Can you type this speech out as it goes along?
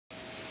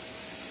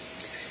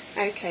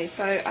Okay,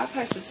 so I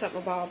posted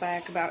something a while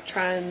back about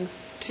trying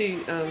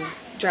to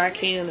dry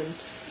can and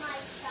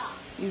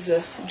use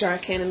a dry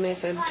canning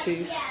method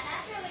to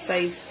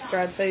save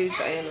dried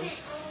foods, and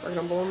we're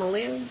going to boil my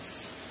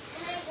lids,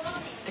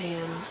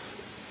 and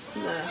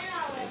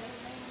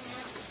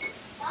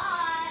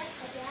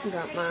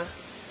got my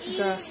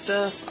dry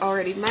stuff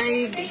already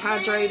made,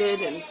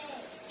 dehydrated, and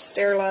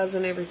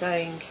sterilizing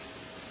everything.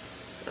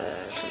 Turn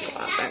the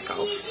light back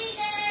off.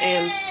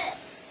 And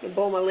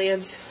boil my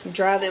lids,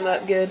 dry them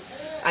up good.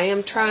 I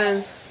am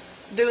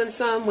doing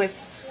some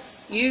with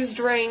used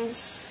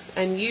rings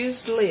and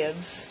used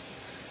lids,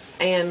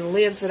 and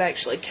lids that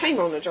actually came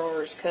on the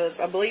jars, because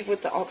I believe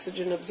with the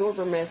oxygen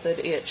absorber method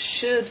it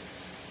should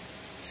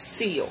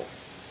seal.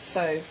 So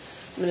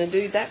I'm going to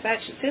do that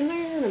batch that's in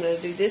there, and I'm going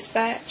to do this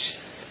batch,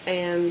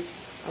 and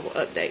I will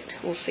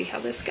update. We'll see how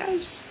this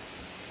goes.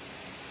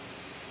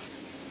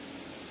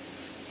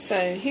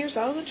 So here's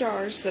all the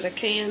jars that I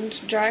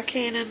canned, dry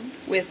canning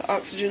with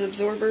oxygen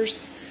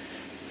absorbers,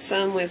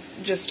 some with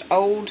just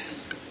old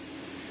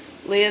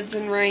lids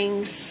and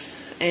rings,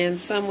 and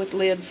some with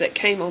lids that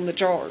came on the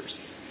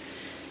jars.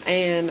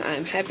 And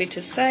I'm happy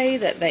to say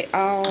that they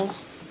all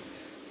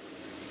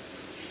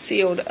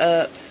sealed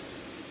up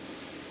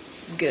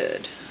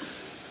good.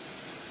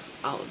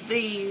 All of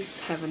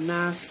these have a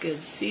nice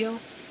good seal.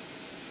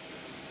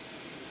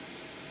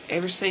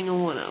 Every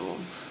single one of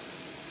them.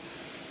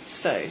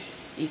 So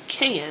you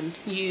can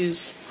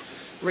reuse.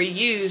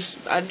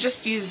 I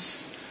just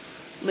use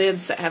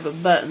lids that have a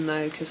button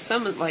though, because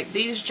some, like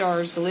these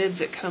jars, the lids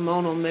that come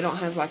on them, they don't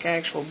have like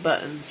actual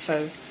buttons.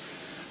 So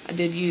I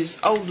did use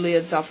old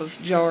lids off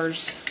of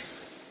jars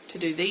to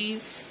do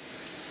these,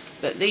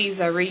 but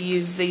these I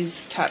reuse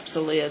these types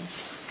of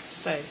lids,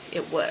 so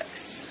it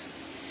works.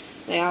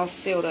 They all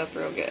sealed up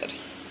real good.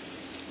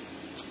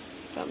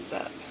 Thumbs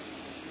up.